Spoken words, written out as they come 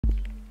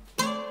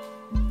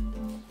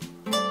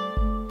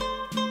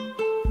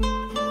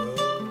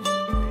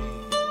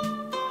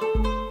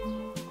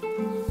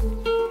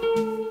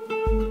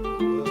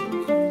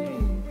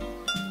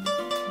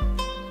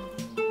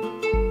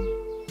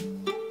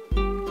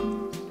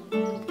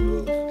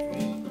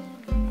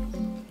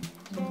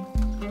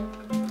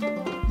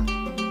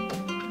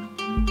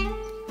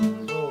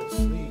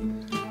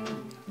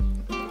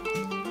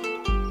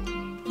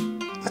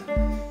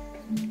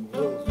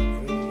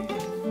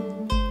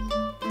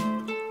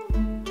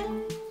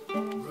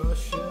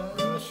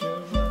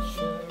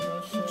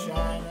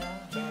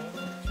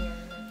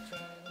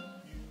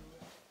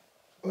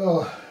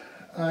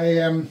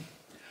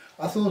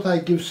I thought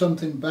I'd give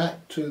something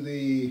back to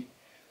the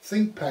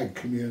Thinkpad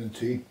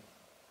community.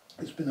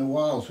 It's been a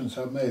while since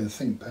I've made a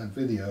Thinkpad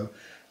video,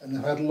 and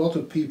I've had a lot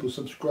of people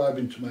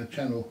subscribing to my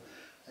channel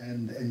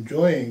and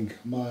enjoying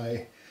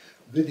my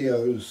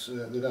videos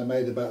that I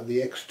made about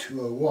the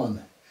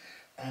X201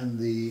 and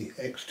the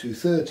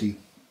X230.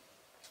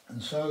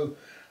 And so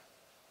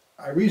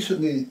I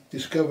recently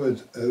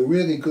discovered a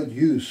really good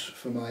use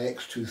for my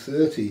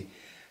X230,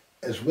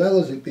 as well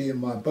as it being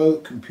my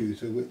boat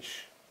computer,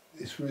 which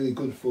it's really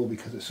good for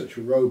because it's such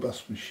a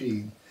robust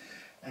machine,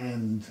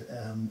 and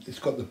it's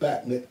got the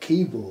backlit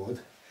keyboard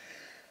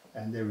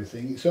and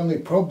everything. Its only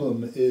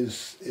problem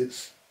is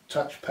its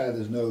touchpad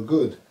is no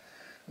good,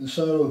 and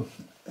so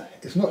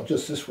it's not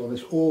just this one,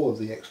 it's all of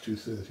the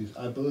X230s,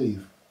 I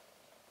believe.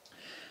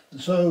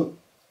 And so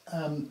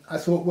I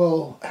thought,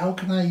 well, how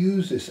can I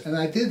use this? And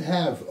I did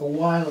have a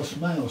wireless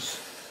mouse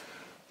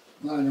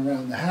lying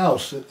around the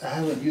house that I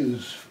haven't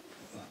used,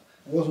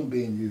 wasn't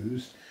being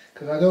used,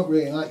 because I don't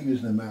really like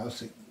using a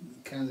mouse. It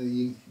kind of,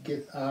 you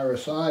get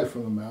RSI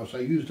from a mouse. I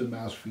used a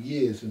mouse for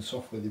years in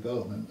software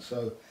development,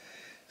 so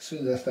as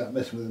soon as I start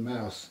messing with a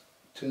mouse,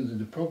 it turns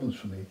into problems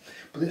for me.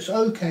 But it's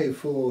okay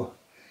for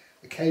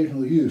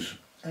occasional use,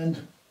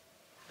 and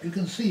you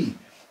can see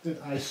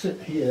that I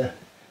sit here.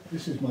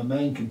 This is my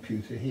main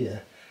computer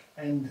here,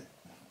 and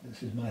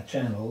this is my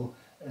channel,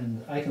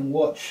 and I can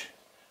watch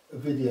a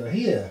video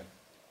here.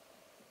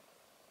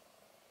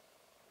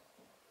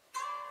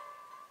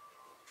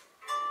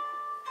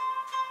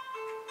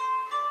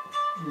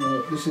 You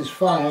know, this is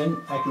fine,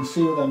 I can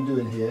see what I'm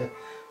doing here,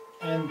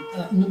 and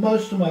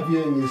most of my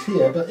viewing is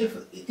here. But if,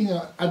 you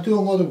know, I do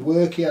a lot of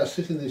work here, I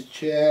sit in this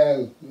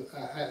chair,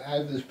 I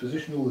have this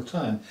position all the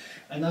time,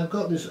 and I've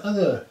got this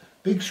other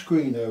big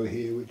screen over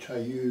here which I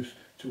use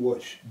to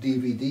watch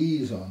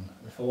DVDs on,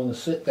 if I want to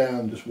sit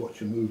down, just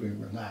watch a movie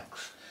and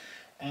relax.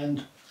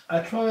 And I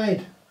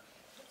tried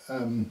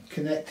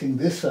connecting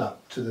this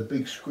up to the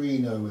big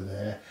screen over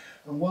there,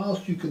 and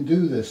whilst you can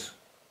do this,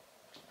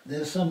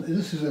 there's some,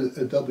 this is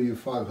a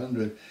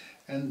W500,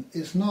 and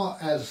it's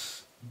not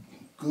as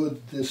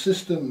good. The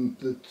system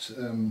that,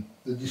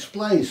 the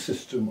display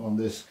system on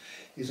this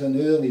is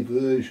an early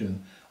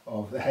version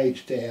of the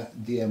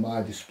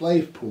HDMI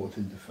display port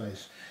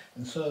interface,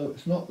 and so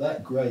it's not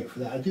that great for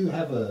that. I do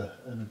have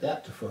an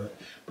adapter for it,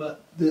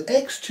 but the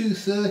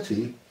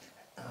X230,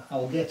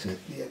 I'll get it,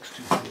 the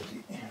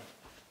X230.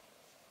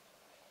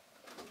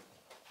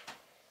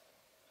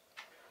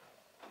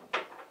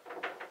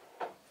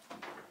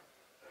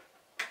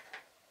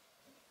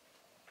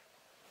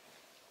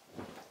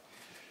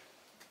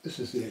 This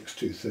is the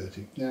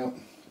X230. Now,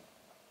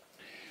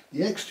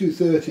 the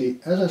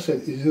X230, as I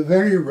said, is a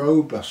very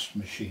robust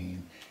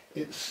machine.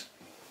 It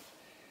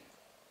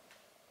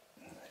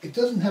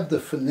doesn't have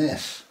the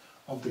finesse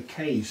of the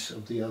case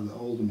of the other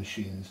older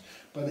machines,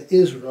 but it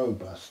is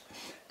robust.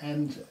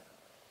 And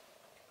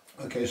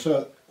okay,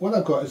 so what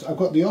I've got is I've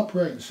got the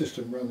operating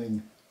system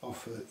running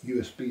off a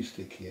USB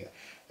stick here,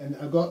 and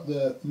I've got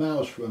the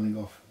mouse running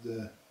off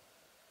the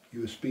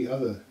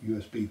other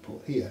USB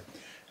port here,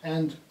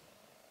 and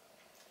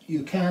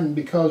you can,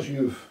 because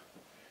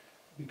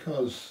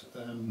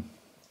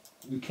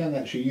we can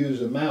actually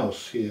use a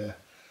mouse here,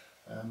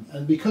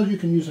 and because you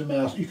can use a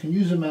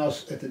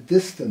mouse at a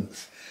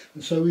distance,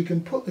 and so we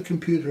can put the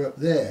computer up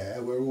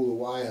there where all the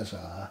wires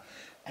are,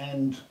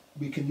 and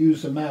we can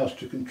use the mouse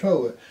to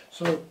control it.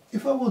 So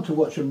if I want to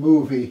watch a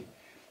movie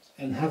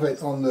and have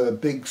it on the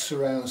big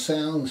surround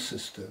sound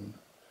system,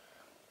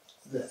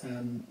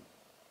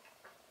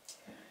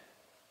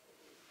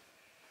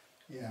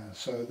 yeah,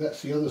 so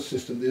that's the other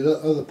system.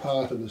 The other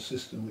part of the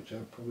system, which I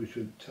probably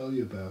should tell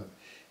you about,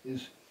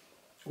 is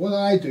what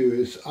I do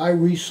is I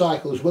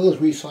recycle, as well as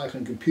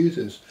recycling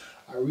computers,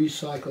 I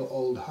recycle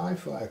old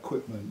hi-fi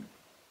equipment.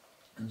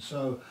 And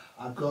so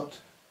I've got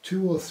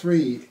 2 or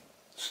 3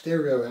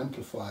 stereo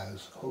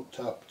amplifiers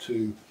hooked up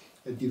to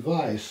a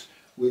device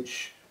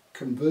which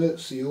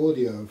converts the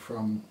audio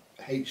from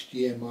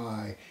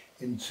HDMI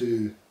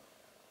into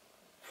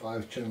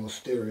 5-channel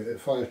stereo,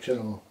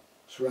 5-channel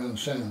surround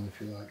sound, if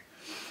you like.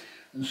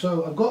 And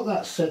so I've got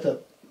that set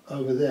up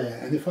over there,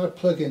 and if I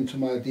plug into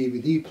my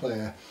DVD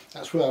player,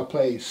 that's where I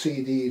play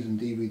CDs and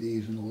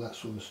DVDs and all that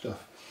sort of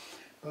stuff.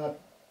 But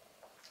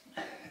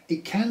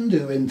it can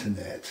do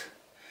internet,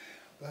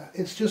 but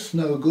it's just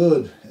no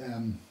good.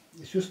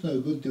 It's just no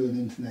good doing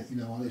internet, you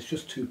know, and it's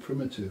just too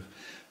primitive.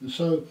 And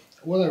so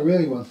what I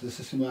really want is a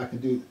system where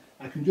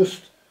I can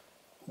just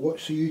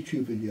watch the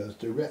YouTube videos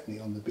directly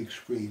on the big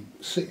screen,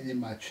 sitting in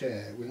my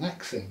chair,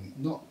 relaxing,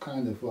 not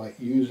kind of like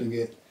using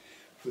it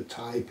for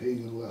typing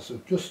and all that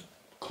stuff. Just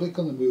click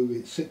on the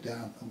movie, sit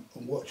down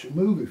and watch a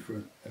movie for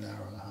an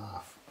hour and a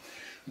half.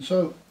 And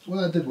so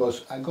what I did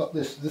was I got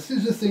this. This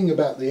is the thing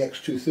about the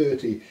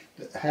X230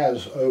 that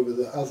has over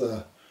the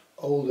other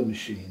older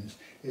machines,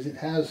 is it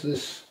has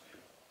this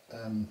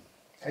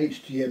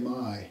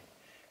HDMI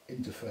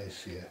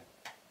interface here.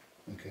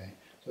 Okay,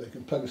 so you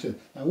can plug this in.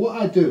 Now what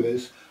I do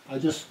is I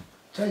just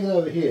take it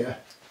over here,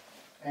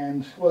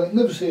 and well, it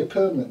lives here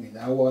permanently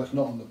now while it's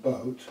not on the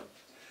boat.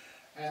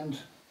 and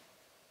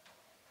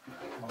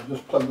I'll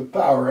just plug the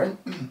power in.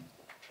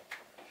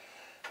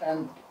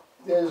 And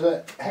there's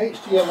a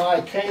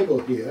HDMI cable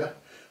here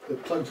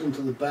that plugs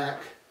into the back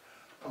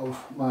of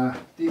my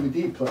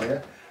DVD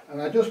player,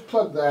 and I just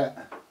plug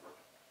that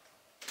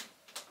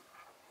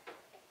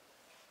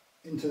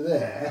into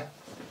there,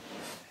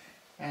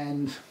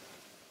 and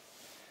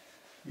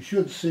you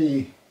should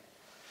see,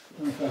 I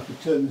don't know if I have to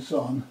turn this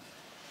on,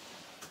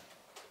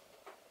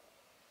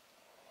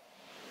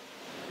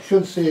 you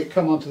should see it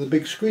come onto the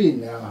big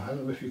screen now. I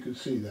don't know if you could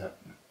see that.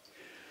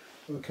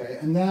 Okay,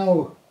 and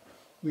now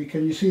we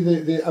can, you see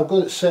I've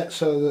got it set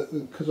so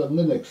that, because on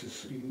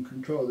Linux you can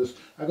control this,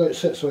 I've got it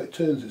set so it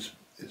turns its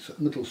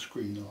middle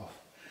screen off.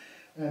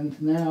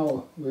 And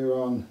now we're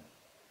on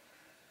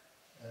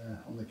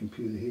the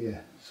computer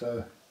here.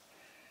 So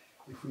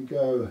if we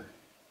go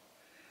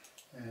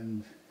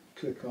and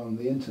click on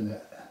the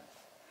internet,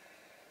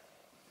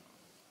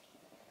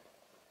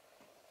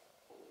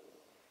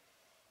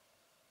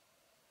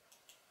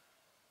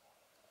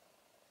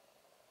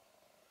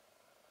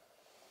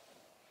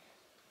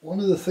 one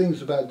of the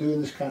things about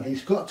doing this kind of thing,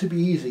 it's got to be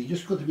easy. You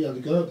just got to be able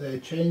to go up there,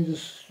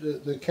 change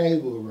the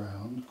cable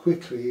around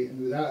quickly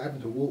and without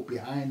having to walk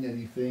behind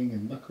anything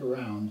and muck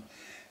around,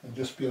 and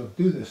just be able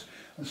to do this.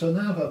 And so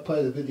now if I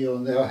play the video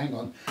on there, oh, hang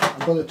on,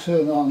 I've got to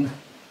turn on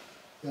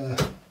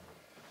the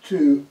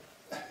two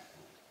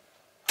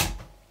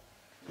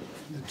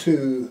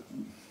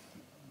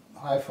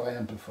hi-fi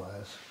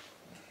amplifiers.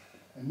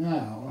 And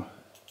now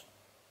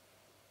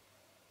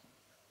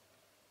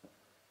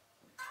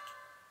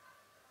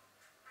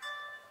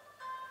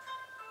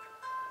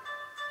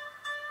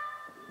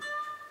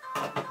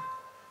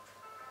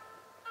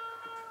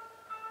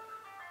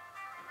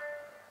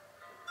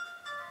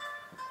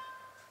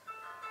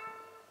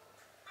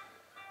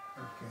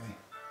okay.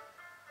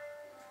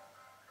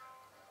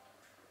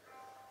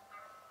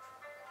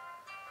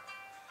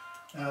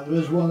 Now there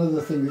is one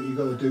other thing that you've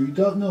got to do. You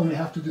don't normally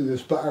have to do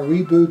this, but I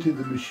rebooted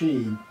the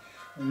machine,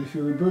 and if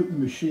you reboot the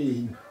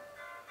machine,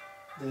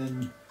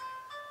 then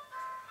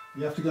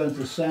you have to go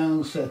into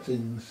sound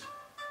settings,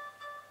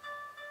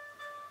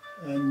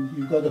 and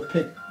you've got to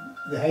pick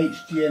the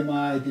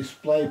HDMI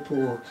display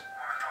port.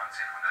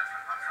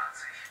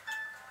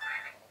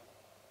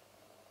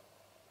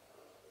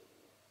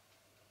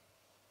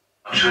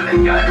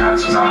 In Jalta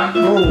zusammen,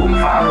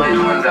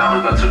 Verabredungen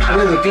darüber zu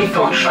treffen, wie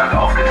Deutschland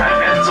aufgeteilt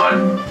werden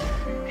soll.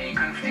 Die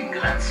künftigen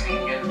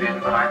Grenzlinien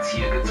werden bereits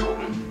hier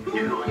gezogen.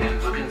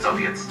 Thüringen wird den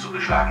Sowjets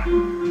zugeschlagen.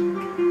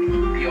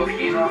 Die auf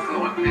Jena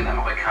vorrückenden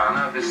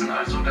Amerikaner wissen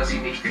also, dass sie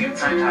nicht viel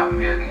Zeit haben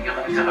werden,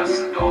 ihre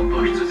Interessen dort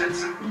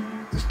durchzusetzen.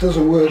 This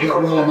doesn't work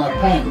that well on my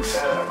pants.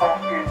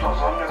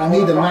 I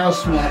need a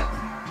mouse mat.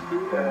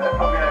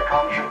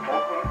 Amerikanische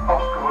Truppen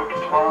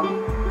aufgerückt waren,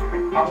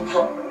 mit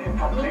Panzern und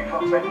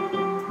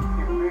Infanterieverbänden.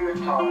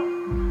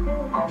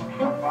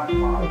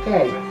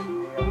 Okay.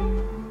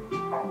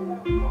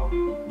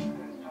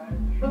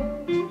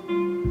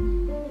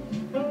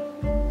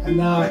 And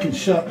now I can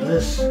shut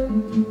this,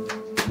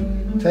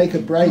 take a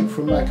break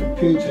from my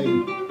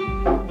computing,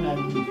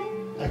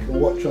 and I can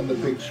watch on the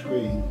big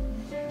screen.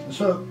 And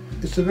so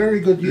it's a very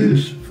good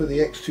use for the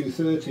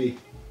X230.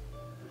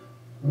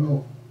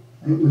 Well,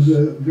 it was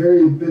a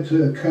very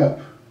bitter cup.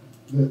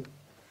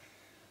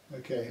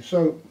 Okay,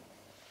 so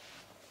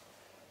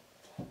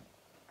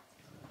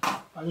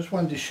I just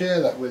wanted to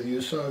share that with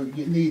you. So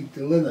you need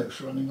the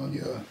Linux running on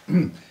your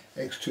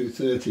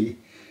X230,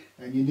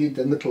 and you need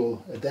the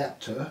little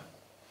adapter,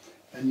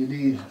 and you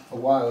need a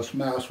wireless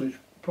mouse, which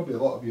probably a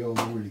lot of you have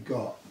already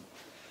got.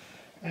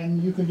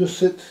 And you can just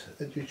sit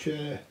at your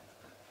chair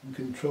and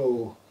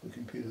control the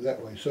computer that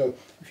way. So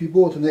if you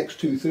bought an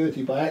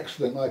X230 by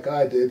accident like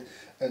I did,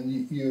 and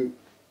you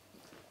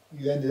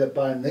ended up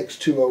buying an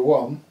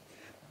X201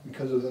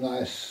 because of the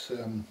nice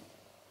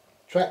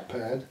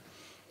trackpad,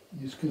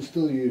 you can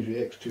still use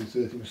your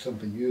X230 with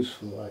something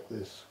useful like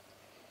this.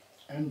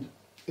 And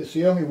it's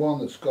the only one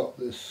that's got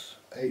this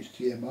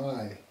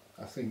HDMI,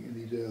 I think, in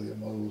these earlier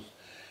models,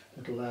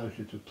 that allows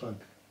you to plug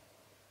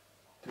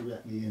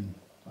directly in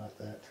like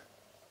that.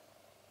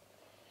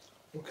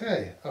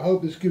 Okay, I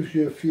hope this gives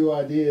you a few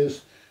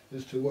ideas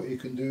as to what you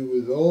can do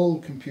with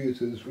old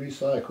computers,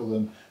 recycle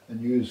them and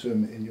use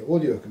them in your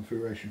audio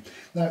configuration.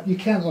 Now you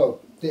can,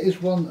 there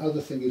is one other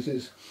thing,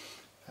 is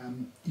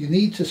you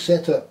need to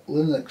set up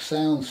Linux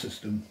sound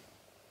system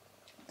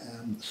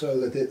so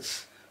that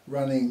it's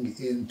running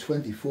in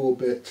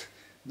 24-bit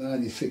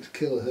 96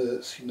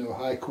 kilohertz, you know,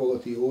 high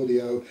quality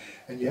audio,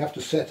 and you have to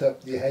set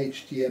up the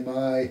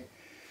HDMI.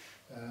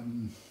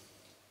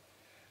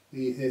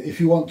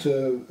 If you want,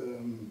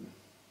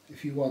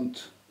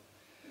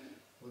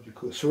 what do you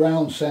call it,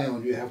 surround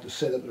sound, you have to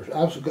set up.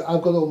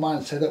 I've got all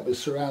mine set up with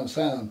surround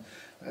sound.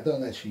 I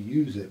don't actually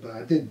use it, but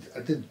I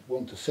did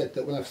want to set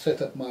that when I've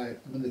set up my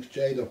Linux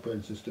Jade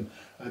operating system.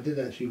 I did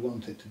actually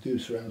want it to do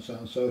surround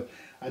sound, so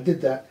I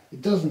did that.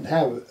 It doesn't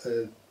have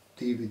a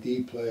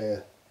DVD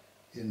player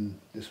in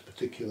this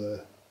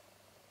particular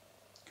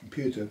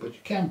computer, but you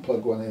can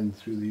plug one in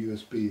through the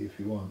USB if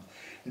you want.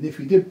 And if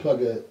you did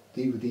plug a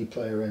DVD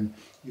player in,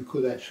 you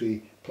could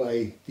actually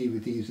play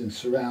DVDs in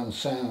surround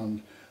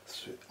sound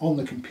on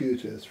the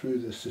computer through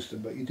the system,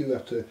 but you do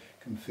have to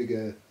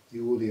configure the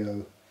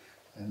audio,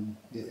 and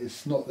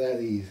it's not that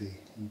easy.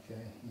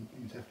 Okay,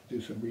 you'd have to do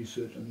some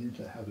research on the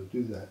internet how to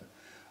do that.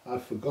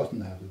 I've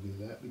forgotten how to do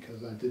that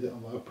because I did it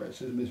on my operating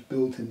system. It's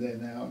built in there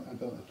now, and I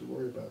don't have to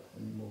worry about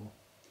it anymore.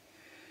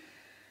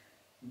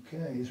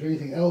 Okay, is there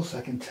anything else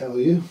I can tell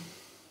you?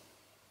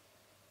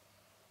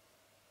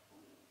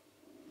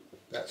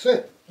 That's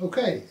it.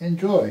 Okay,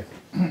 enjoy.